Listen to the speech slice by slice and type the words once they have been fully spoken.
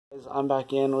I'm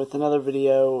back in with another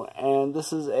video, and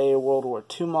this is a World War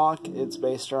II MOC. It's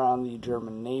based around the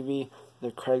German Navy,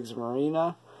 the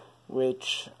Kriegsmarine,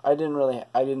 which I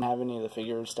didn't have any of the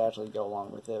figures to actually go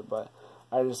along with it, but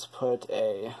I just put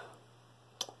a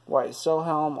white sail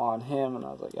helm on him, and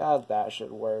I was like, that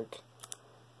should work.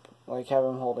 Like, have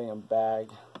him holding a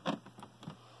bag.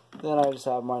 Then I just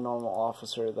have my normal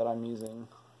officer that I'm using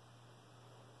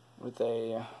with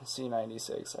a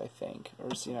C96, I think, or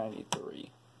C93,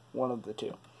 one of the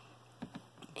two.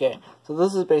 Okay, so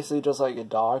this is basically just like a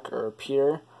dock or a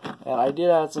pier, and I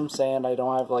did add some sand. I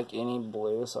don't have like any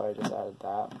blue, so I just added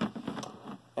that.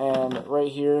 And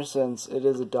right here, since it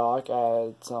is a dock, I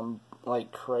added some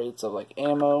like crates of like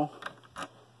ammo,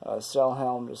 sail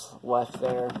helm just left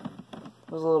there.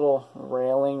 There's a little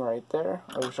railing right there.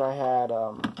 I wish I had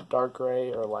dark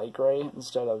gray or light gray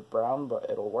instead of brown, but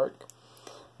it'll work.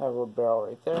 I have a little barrel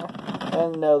right there.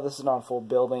 And no, this is not a full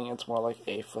building. It's more like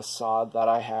a facade that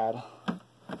I had.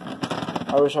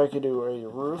 I wish I could do a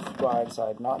roof, but I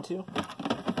decided not to.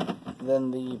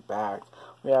 Then the back.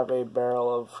 We have a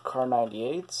barrel of Car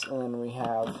 98s, and then we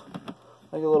have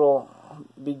like a little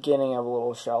beginning of a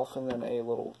little shelf, and then a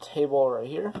little table right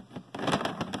here.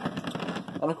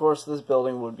 And of course, this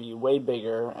building would be way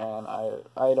bigger, and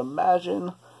I'd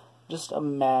imagine, just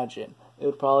imagine, it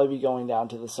would probably be going down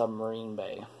to the submarine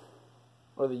bay.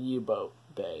 Or the U-boat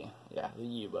bay. Yeah, the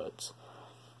U-boats.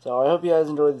 So I hope you guys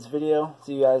enjoyed this video.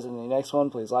 See you guys in the next one.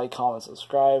 Please like, comment,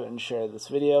 subscribe, and share this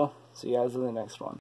video. See you guys in the next one.